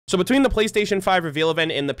So between the PlayStation 5 reveal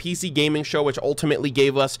event and the PC gaming show, which ultimately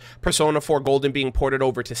gave us Persona 4 Golden being ported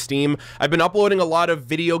over to Steam, I've been uploading a lot of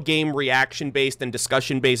video game reaction-based and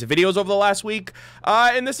discussion-based videos over the last week,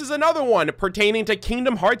 and this is another one pertaining to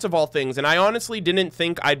Kingdom Hearts of all things, and I honestly didn't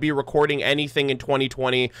think I'd be recording anything in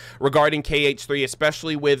 2020 regarding KH3,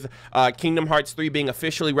 especially with Kingdom Hearts 3 being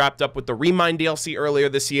officially wrapped up with the Remind DLC earlier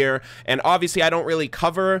this year, and obviously I don't really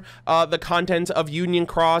cover the content of Union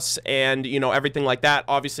Cross and, you know, everything like that.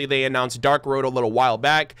 Obviously, they announced Dark Road a little while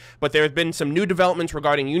back, but there have been some new developments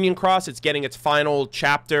regarding Union Cross. It's getting its final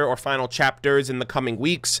chapter or final chapters in the coming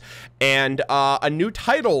weeks, and a new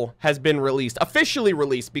title has been released, officially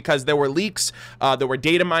released, because there were leaks, there were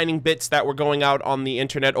data mining bits that were going out on the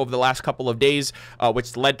internet over the last couple of days,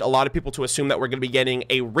 which led a lot of people to assume that we're going to be getting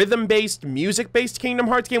a rhythm-based, music-based Kingdom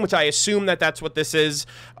Hearts game, which I assume that that's what this is,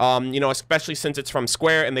 you know, especially since it's from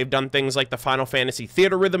Square and they've done things like the Final Fantasy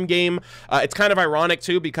Theater Rhythm game. It's kind of ironic,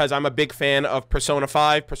 too, because I'm a big fan of Persona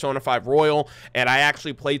 5, Persona 5 Royal, and I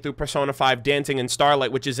actually played through Persona 5 Dancing in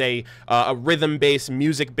Starlight, which is a rhythm-based,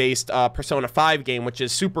 music-based Persona 5 game, which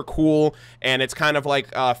is super cool, and it's kind of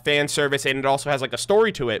like fan service, and it also has like a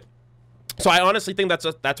story to it. So I honestly think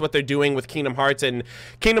that's what they're doing with Kingdom Hearts, and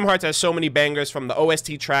Kingdom Hearts has so many bangers, from the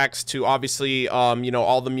OST tracks to obviously, you know,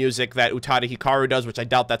 all the music that Utada Hikaru does, which I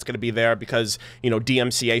doubt that's going to be there because, you know,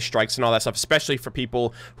 DMCA strikes and all that stuff, especially for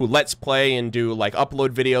people who Let's Play and do like upload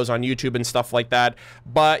videos on YouTube and stuff like that.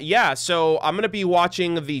 But yeah, so I'm going to be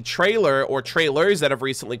watching the trailer or trailers that have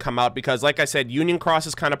recently come out because, like I said, Union Cross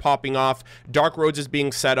is kind of popping off, Dark Roads is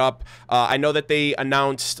being set up. I know that they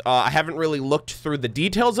announced, I haven't really looked through the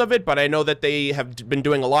details of it, but I know that they have been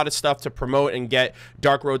doing a lot of stuff to promote and get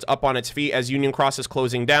Dark Roads up on its feet as Union Cross is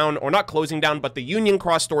closing down, or not closing down, but the Union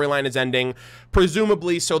Cross storyline is ending,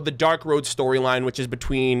 presumably. So the Dark Roads storyline, which is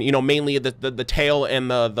between, you know, mainly the tale and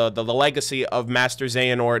the legacy of Master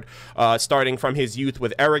Xehanort, starting from his youth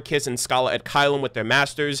with Ericus and Scala at Kylum with their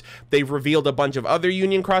masters. They've revealed a bunch of other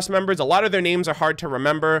Union Cross members. A lot of their names are hard to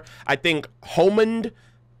remember. I think Homond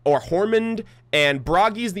and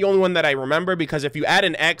Bragi is the only one that I remember, because if you add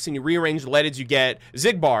an X and you rearrange the letters, you get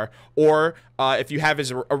Zigbar, or if you have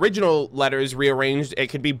his original letters rearranged, it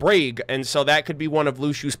could be Braig, and so that could be one of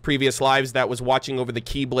Lushu's previous lives that was watching over the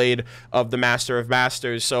Keyblade of the Master of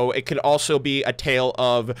Masters. So it could also be a tale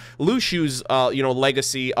of Lushu's, you know,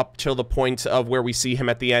 legacy up till the point of where we see him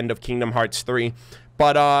at the end of Kingdom Hearts 3.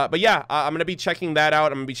 But yeah, I'm going to be checking that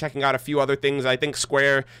out. I'm going to be checking out a few other things. I think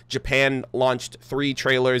Square Japan launched 3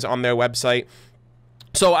 trailers on their website.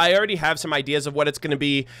 So I already have some ideas of what it's going to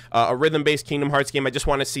be, a rhythm-based Kingdom Hearts game. I just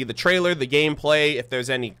want to see the trailer, the gameplay, if there's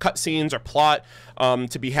any cutscenes or plot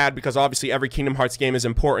to be had, because obviously every Kingdom Hearts game is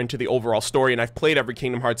important to the overall story, and I've played every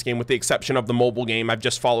Kingdom Hearts game with the exception of the mobile game. I've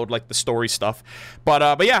just followed like the story stuff.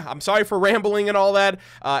 But yeah, I'm sorry for rambling and all that.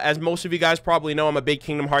 As most of you guys probably know, I'm a big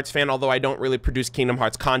Kingdom Hearts fan, although I don't really produce Kingdom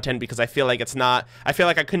Hearts content because I feel like I feel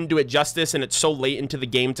like I couldn't do it justice, and it's so late into the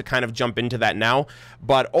game to kind of jump into that now.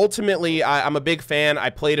 But ultimately, I'm a big fan. I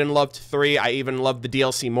played and loved 3. I even loved the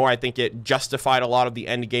DLC more. I think it justified a lot of the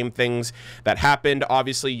end game things that happened.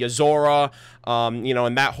 Obviously, Yozora, you know,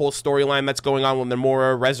 and that whole storyline that's going on with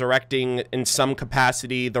Nomura resurrecting in some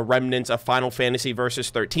capacity the remnants of Final Fantasy Versus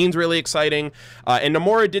 13 is really exciting. And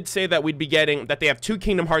Nomura did say that they have 2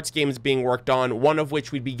 Kingdom Hearts games being worked on, one of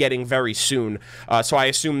which we'd be getting very soon. So I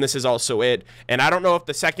assume this is also it. And I don't know if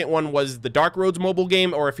the second one was the Dark Roads mobile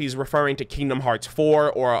game or if he's referring to Kingdom Hearts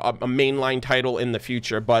 4 or a mainline title in the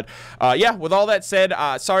future. But yeah, with all that said,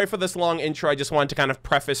 sorry for this long intro. I just wanted to kind of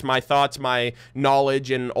preface my thoughts, my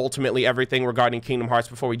knowledge, and ultimately everything regarding Kingdom Hearts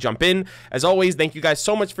before we jump in. As always, thank you guys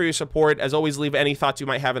so much for your support. As always, leave any thoughts you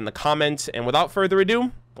might have in the comments. And without further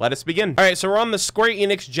ado, let us begin. All right, so we're on the Square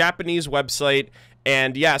Enix Japanese website.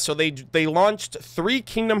 And yeah, so they launched 3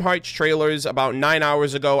 Kingdom Hearts trailers about 9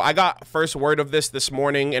 hours ago. I got first word of this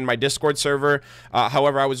morning in my Discord server.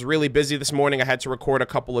 However, I was really busy this morning. I had to record a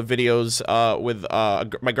couple of videos with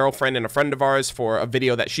my girlfriend and a friend of ours for a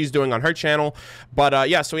video that she's doing on her channel. But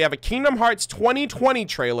yeah, so we have a Kingdom Hearts 2020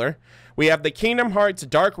 trailer. We have the Kingdom Hearts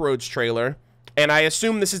Dark Roads trailer. And I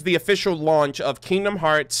assume this is the official launch of Kingdom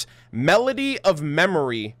Hearts Melody of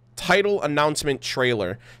Memory title announcement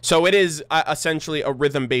trailer. So it is essentially a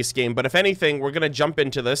rhythm-based game, but if anything, we're gonna jump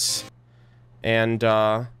into this and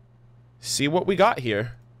see what we got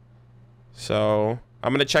here. So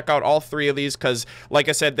I'm gonna check out all 3 of these because, like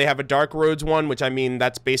I said, they have a Dark Roads one, which I mean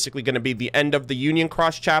that's basically gonna be the end of the Union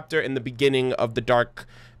Cross chapter and the beginning of the Dark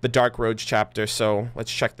Roads chapter. So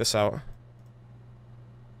let's check this out.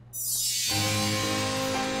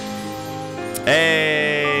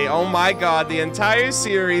 Hey, oh my god, the entire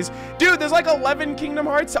series. Dude, there's like 11 Kingdom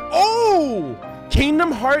Hearts. Oh,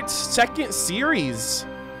 Kingdom Hearts second series.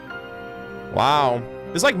 Wow.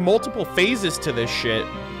 There's like multiple phases to this shit.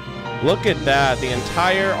 Look at that, the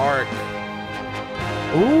entire arc.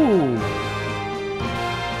 Ooh.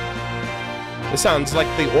 This sounds like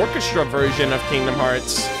the orchestra version of Kingdom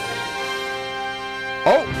Hearts.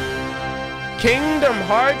 Oh! Kingdom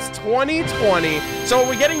Hearts 2020. So are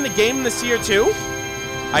we getting the game this year too?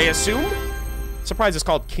 I assume? Surprised it's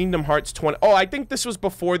called Kingdom Hearts 20. Oh, I think this was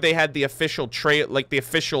before they had the official like the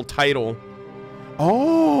official title.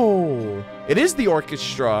 Oh, it is the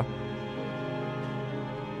orchestra.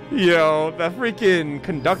 Yo, that freaking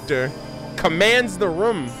conductor commands the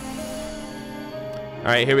room. All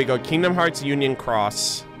right, here we go. Kingdom Hearts Union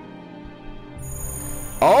Cross.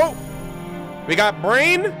 Oh, we got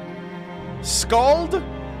Brain, Scald.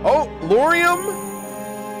 Oh, Lorium.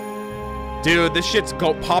 Dude, this shit's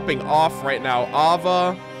popping off right now.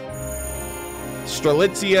 Ava,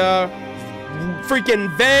 Strelitzia, freaking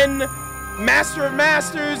Ven, Master of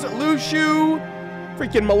Masters, Lushu,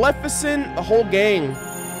 freaking Maleficent, the whole gang.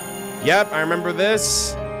 Yep, I remember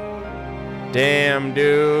this. Damn,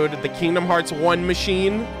 dude. The Kingdom Hearts 1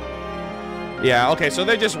 machine. Yeah, okay, so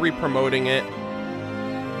they're just re-promoting it.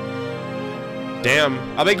 Damn.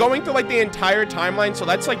 Are they going through, like, the entire timeline? So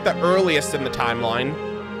that's, like, the earliest in the timeline.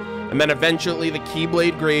 And then eventually the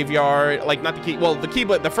Keyblade Graveyard. Like, not the Key... Well, the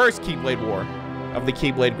Keyblade... The first Keyblade War of the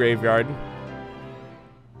Keyblade Graveyard.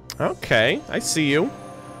 Okay, I see you.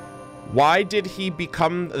 Why did he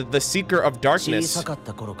become the Seeker of Darkness?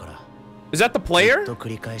 Is that the player?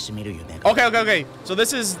 Okay. So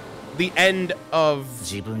this is the end of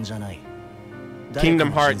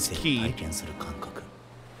Kingdom Hearts Key.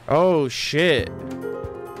 Oh, shit.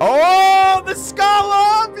 Oh, the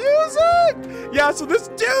Scala music! Yeah, so this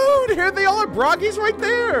dude, here they all are. Broggy's right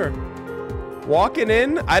there. Walking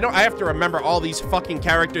in. I have to remember all these fucking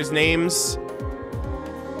characters' names.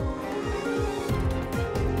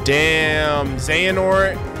 Damn.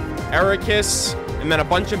 Xehanort, Ericus, and then a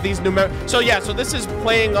bunch of these new members. So yeah, so this is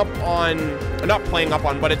playing up on, not playing up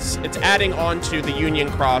on, but it's adding on to the Union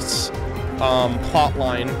Cross plot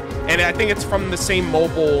line. And I think it's from the same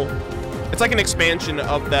mobile. It's like an expansion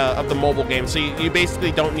of the mobile game. So you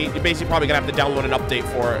basically don't need. You're basically probably gonna have to download an update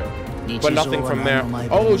for it, but nothing from there.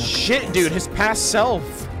 Oh shit, dude, his past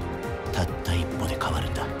self.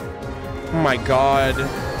 Oh my god,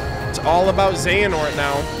 it's all about Xehanort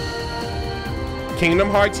now. Kingdom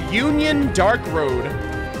Hearts Union Dark Road.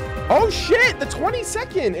 Oh shit, the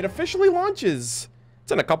 22nd, it officially launches.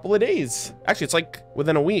 It's in a couple of days. Actually, it's like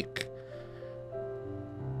within a week.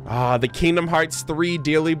 Ah, the Kingdom Hearts 3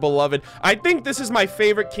 Dearly Beloved. I think this is my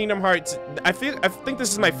favorite Kingdom Hearts. I think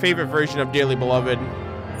this is my favorite version of Dearly Beloved.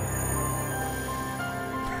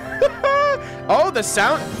 Oh, the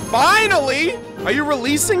sound. Finally! Are you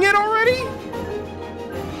releasing it already?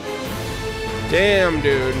 Damn,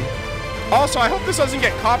 dude. Also, I hope this doesn't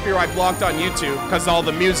get copyright blocked on YouTube because of all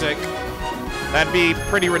the music. That'd be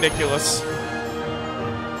pretty ridiculous.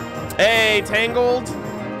 Hey, Tangled.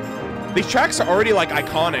 These tracks are already, like,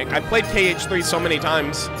 iconic. I've played KH3 so many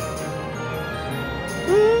times.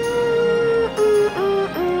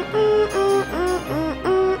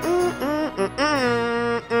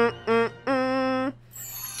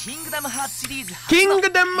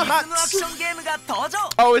 Kingdom Hearts.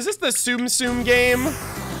 Oh, is this the Tsum Tsum game?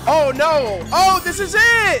 Oh, no. Oh, this is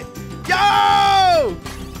it. Yo!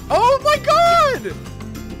 Oh, my God.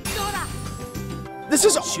 This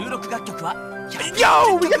is...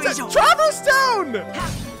 Yo, we get to Traverse Town!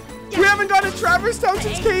 We haven't gone to Traverse Town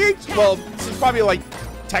since KH. Well, this is probably like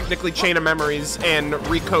technically Chain of Memories and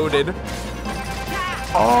recoded.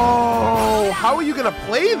 Oh, how are you gonna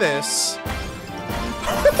play this?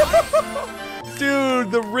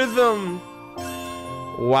 Dude, the rhythm.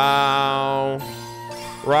 Wow.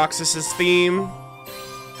 Roxas's theme.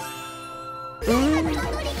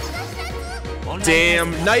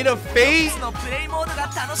 Damn, Night of Fate.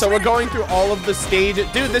 So we're going through all of the stages.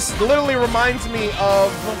 Dude, this literally reminds me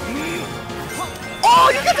of... Oh,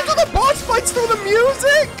 you get to do the boss fights through the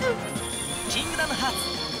music?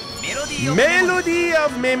 Melody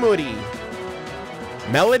of Memory.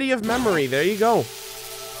 Melody of Memory, there you go.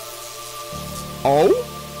 Oh?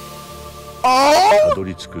 Oh?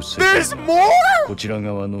 There's more? Oh,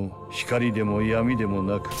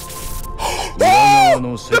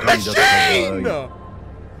 the machine!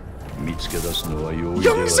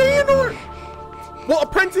 Young Xehanort! Well,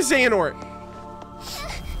 Apprentice Xehanort!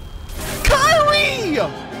 Kyrie!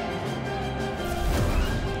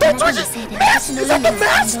 Those are just masters of the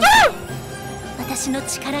master!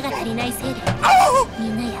 Oh!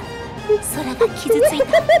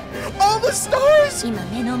 All the stars!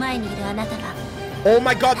 Oh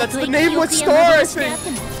my god, that's the nameless store, I think.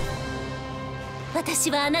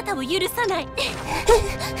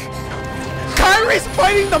 Kairi's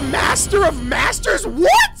fighting the Master of Masters?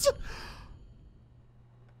 What?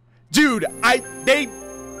 Dude, I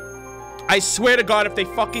swear to God, if they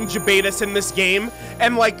fucking jabate us in this game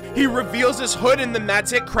and like he reveals his hood and then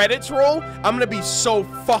that's it, credits roll, I'm gonna be so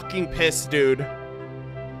fucking pissed, dude.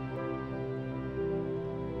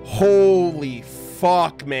 Holy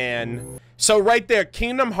fuck, man. So right there,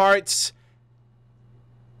 Kingdom Hearts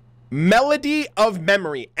Melody of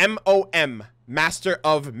Memory, M-O-M, Master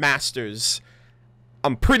of Masters.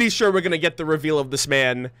 I'm pretty sure we're gonna get the reveal of this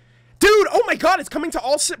man. Dude, oh my god, it's coming to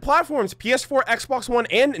all platforms. PS4, Xbox One,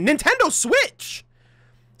 and Nintendo Switch.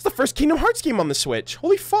 It's the first Kingdom Hearts game on the Switch.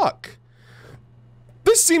 Holy fuck.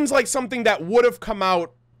 This seems like something that would have come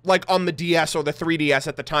out like on the DS or the 3DS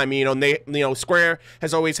at the time. You know, Square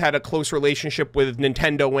has always had a close relationship with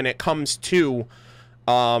Nintendo when it comes to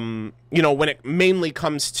you know, when it mainly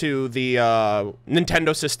comes to the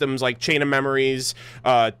Nintendo systems like Chain of Memories,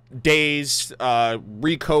 Days,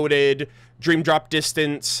 Recoded, Dream Drop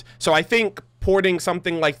Distance. So I think porting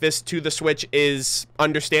something like this to the Switch is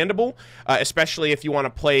understandable, especially if you want to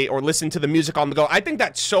play or listen to the music on the go. I think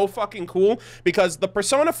that's so fucking cool because the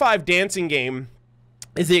Persona 5 dancing game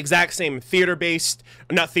is the exact same theater-based,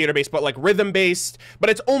 not theater-based, but like rhythm-based, but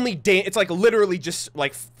it's only it's like literally just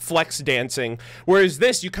like flex dancing. Whereas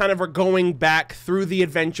this, you kind of are going back through the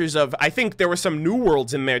adventures of, I think there were some new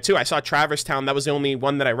worlds in there too. I saw Traverse Town, that was the only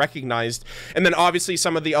one that I recognized. And then obviously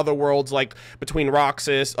some of the other worlds like between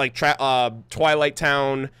Roxas, like Twilight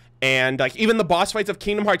Town, and like even the boss fights of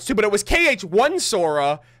Kingdom Hearts 2, but it was KH1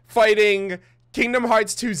 Sora fighting Kingdom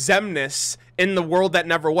Hearts 2 Xemnas in the world that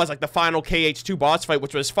never was, like the final KH2 boss fight,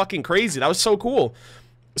 which was fucking crazy. That was so cool.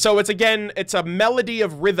 So it's, again, it's a melody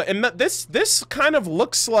of rhythm, and this kind of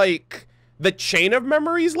looks like the Chain of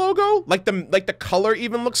Memories logo, like the color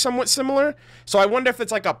even looks somewhat similar. So I wonder if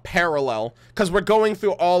it's like a parallel, because we're going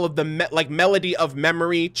through all of the Melody of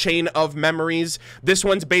Memory, Chain of Memories. This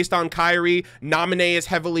one's based on Kairi. Naminé is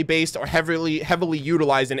heavily based or heavily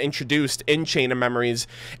utilized and introduced in Chain of Memories.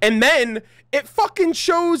 And then it fucking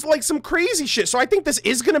shows like some crazy shit. So I think this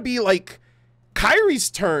is gonna be like Kairi's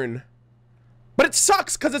turn. But it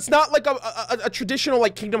sucks because it's not like a traditional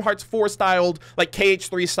like Kingdom Hearts 4 styled, like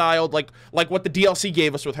KH3 styled, like what the DLC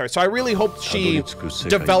gave us with her. So I really hope she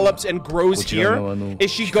develops and grows here. Is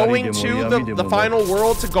she going to the final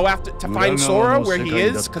world to go after to find Sora where he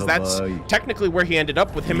is? Because that's technically where he ended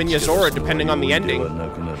up with him and Yozora, depending on the ending.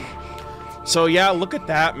 So yeah, look at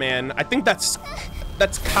that, man. I think that's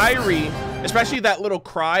Kairi, especially that little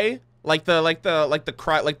cry. Like the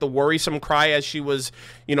cry, like the worrisome cry as she was,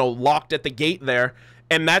 you know, locked at the gate there.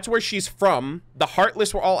 And that's where she's from. The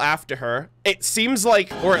Heartless were all after her. It seems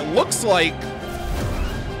like, or it looks like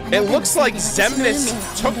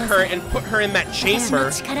Xemnas took her and put her in that chamber.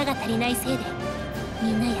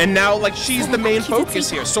 And now, like, she's the main focus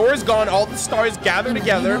here. Sora's gone, all the stars gather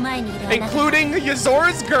together, including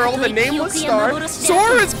Yozora's girl, the nameless star.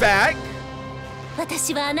 Sora's back! Is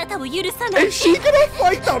she gonna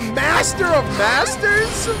fight the Master of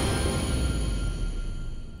Masters?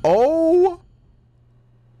 Oh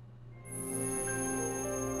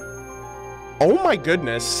my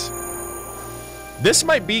goodness. This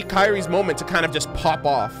might be Kairi's moment to kind of just pop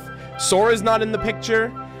off. Sora's not in the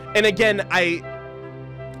picture. And again,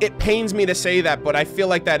 it pains me to say that, but I feel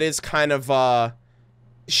like that is kind of,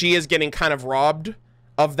 she is getting kind of robbed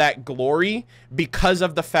of that glory because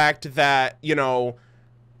of the fact that, you know,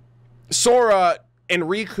 Sora and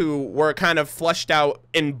Riku were kind of fleshed out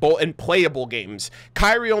in playable games.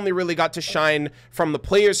 Kairi only really got to shine from the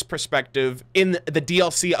player's perspective in the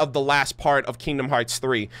DLC of the last part of Kingdom Hearts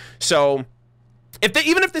 3. So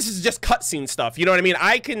even if this is just cutscene stuff, you know what I mean?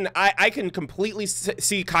 I can completely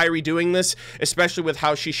see Kairi doing this, especially with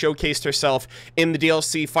how she showcased herself in the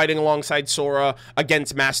DLC, fighting alongside Sora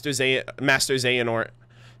against Master Xehanort.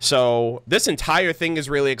 So this entire thing is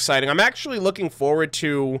really exciting. I'm actually looking forward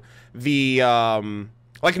to the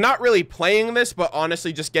like not really playing this, but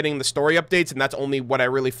honestly just getting the story updates, and that's only what I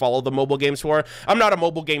really follow the mobile games for. I'm not a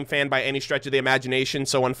mobile game fan by any stretch of the imagination,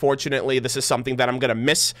 so unfortunately this is something that I'm gonna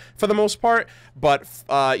miss for the most part. But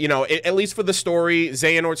you know, at least for the story,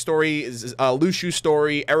 Xehanort's story, Lushu's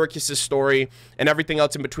story, Ericus's story, and everything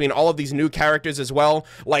else in between, all of these new characters as well.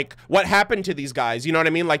 Like, what happened to these guys? You know what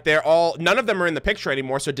I mean? Like, none of them are in the picture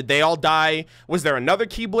anymore, so did they all die? Was there another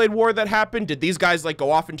Keyblade War that happened? Did these guys like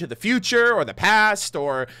go off into the future or the past, or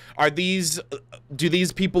or are these, do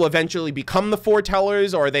these people eventually become the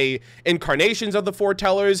foretellers, or are they incarnations of the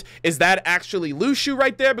foretellers? Is that actually Lushu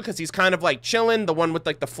right there, because he's kind of like chilling, the one with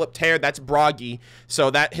like the flipped hair? That's Bragi,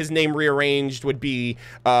 so that his name rearranged would be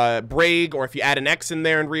Braig, or if you add an X in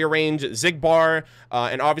there and rearrange, Zigbar.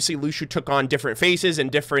 And obviously Lushu took on different faces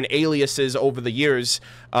and different aliases over the years,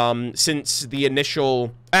 since the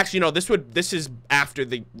initial, actually no, this is after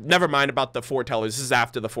the, never mind about the foretellers, this is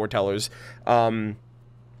after the foretellers.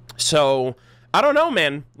 So I don't know,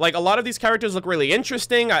 man. Like, a lot of these characters look really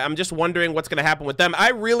interesting. I'm just wondering what's going to happen with them.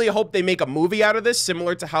 I really hope they make a movie out of this,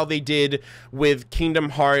 similar to how they did with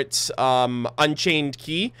Kingdom Hearts Unchained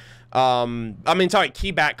Key.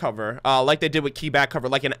 Key back cover, like they did with Key back cover,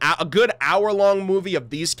 like a good hour-long movie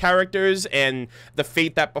of these characters and the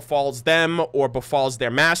fate that befalls them or befalls their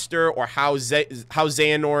master, or how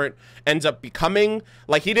Xehanort ends up becoming.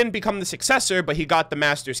 Like, he didn't become the successor, but he got the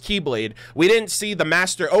master's Keyblade. We didn't see the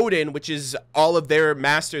Master Odin, which is all of their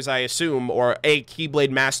masters, I assume, or a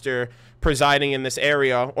Keyblade master presiding in this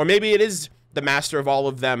area, or maybe it is the master of all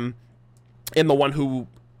of them and the one who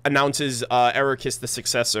announces Ericus the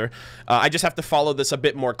successor. I just have to follow this a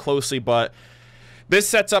bit more closely, but this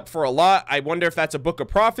sets up for a lot. I wonder if that's a book of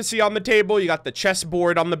prophecy on the table. You got the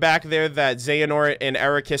chessboard on the back there that Xehanort and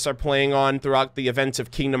Ericus are playing on throughout the events of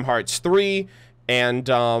Kingdom Hearts 3. And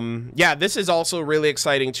yeah, this is also really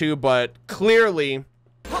exciting too, but clearly,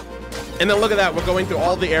 and then look at that, we're going through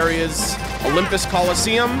all the areas. Olympus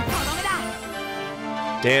Coliseum.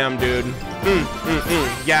 Damn, dude.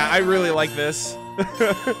 Yeah, I really like this.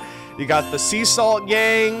 You got the Sea Salt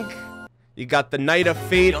Gang, you got the Night of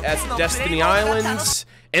Fate at Destiny Islands,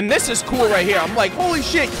 and this is cool right here. I'm like, holy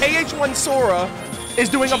shit, KH1 Sora is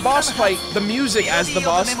doing a boss fight, the music as the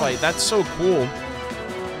boss fight. That's so cool.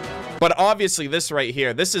 But obviously this right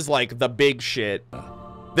here, this is like the big shit.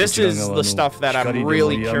 This is the stuff that I'm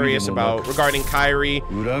really curious about regarding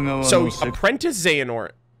Kairi. So Apprentice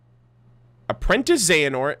Xehanort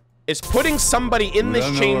is putting somebody in this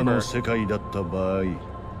chamber.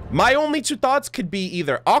 My only two thoughts could be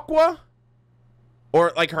either Aqua,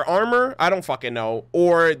 or like her armor, I don't fucking know,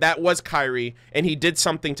 or that was Kairi and he did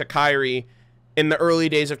something to Kairi in the early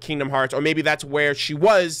days of Kingdom Hearts, or maybe that's where she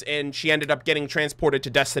was and she ended up getting transported to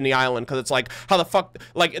Destiny Island, because it's like, how the fuck,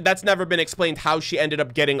 like, that's never been explained how she ended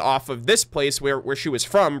up getting off of this place where she was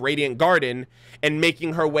from, Radiant Garden, and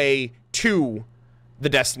making her way to the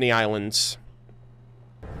Destiny Islands.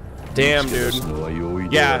 Damn, dude.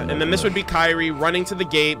 Yeah, and then this would be Kairi running to the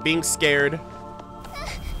gate, being scared.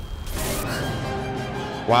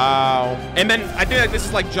 Wow. And then I think like this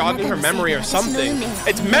is like jogging her memory or something.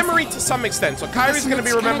 It's memory to some extent. So Kairi's going to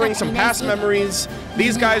be remembering some past memories.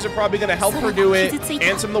 These guys are probably going to help her do it.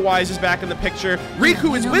 Ansem the Wise is back in the picture.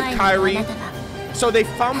 Riku is with Kairi. So they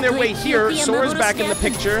found their way here. Sora's back in the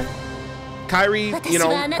picture. Kairi, you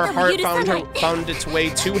know, her heart found its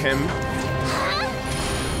way to him.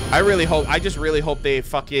 I just really hope they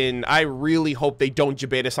I really hope they don't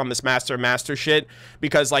debate us on this Master shit,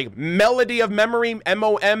 because like Melody of Memory,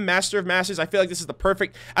 MOM, Master of Masters, I feel like this is the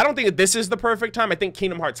perfect, I don't think that this is the perfect time. I think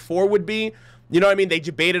Kingdom Hearts 4 would be, you know what I mean? They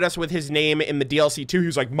debated us with his name in the DLC 2. He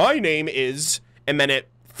was like, my name is, and then it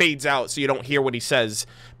fades out so you don't hear what he says.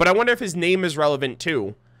 But I wonder if his name is relevant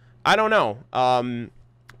too. I don't know.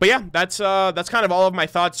 But yeah, that's kind of all of my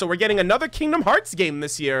thoughts. So we're getting another Kingdom Hearts game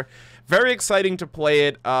this year. Very exciting to play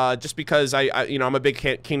it, just because I'm a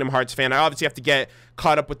big Kingdom Hearts fan. I obviously have to get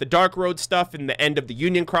caught up with the Dark Road stuff and the end of the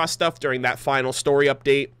Union Cross stuff during that final story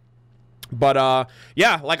update. But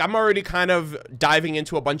yeah, like I'm already kind of diving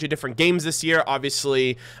into a bunch of different games this year.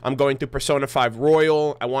 Obviously, I'm going through Persona 5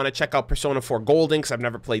 Royal. I want to check out Persona 4 Golden because I've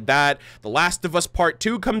never played that. The Last of Us Part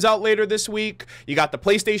 2 comes out later this week. You got the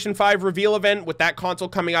PlayStation 5 reveal event with that console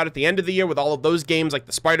coming out at the end of the year with all of those games, like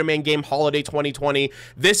the Spider-Man game Holiday 2020.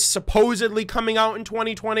 This supposedly coming out in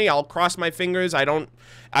 2020. I'll cross my fingers. I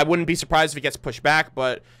wouldn't be surprised if it gets pushed back,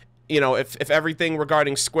 but you know, if everything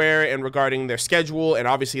regarding Square and regarding their schedule and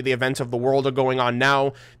obviously the events of the world are going on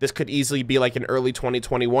now, this could easily be like an early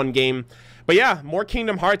 2021 game. But yeah, more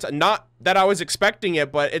Kingdom Hearts. Not that I was expecting it,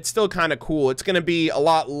 but it's still kind of cool. It's going to be a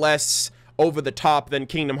lot less over the top than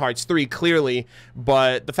Kingdom Hearts 3, clearly,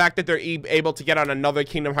 but the fact that they're able to get on another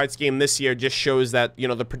Kingdom Hearts game this year just shows that, you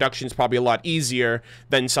know, the production's probably a lot easier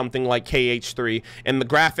than something like KH3, and the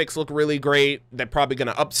graphics look really great. They're probably going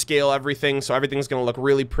to upscale everything, so everything's going to look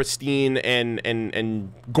really pristine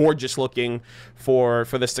and gorgeous looking for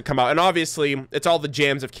this to come out. And obviously, it's all the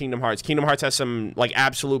jams of Kingdom Hearts. Kingdom Hearts has some, like,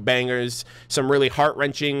 absolute bangers, some really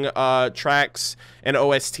heart-wrenching tracks and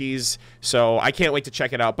OSTs, so I can't wait to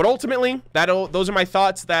check it out. But ultimately, those are my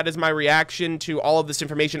thoughts. That is my reaction to all of this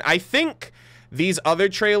information. I think These other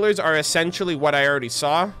trailers are essentially what I already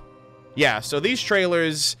saw. Yeah, so these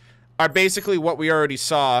trailers are basically what we already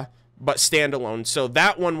saw, but standalone. So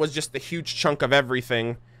that one was just a huge chunk of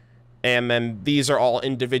everything, and then these are all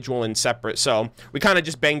individual and separate. So we kind of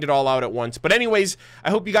just banged it all out at once. But anyways, I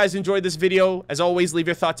hope you guys enjoyed this video. As always, leave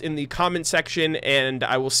your thoughts in the comment section, and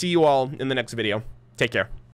I will see you all in the next video. Take care.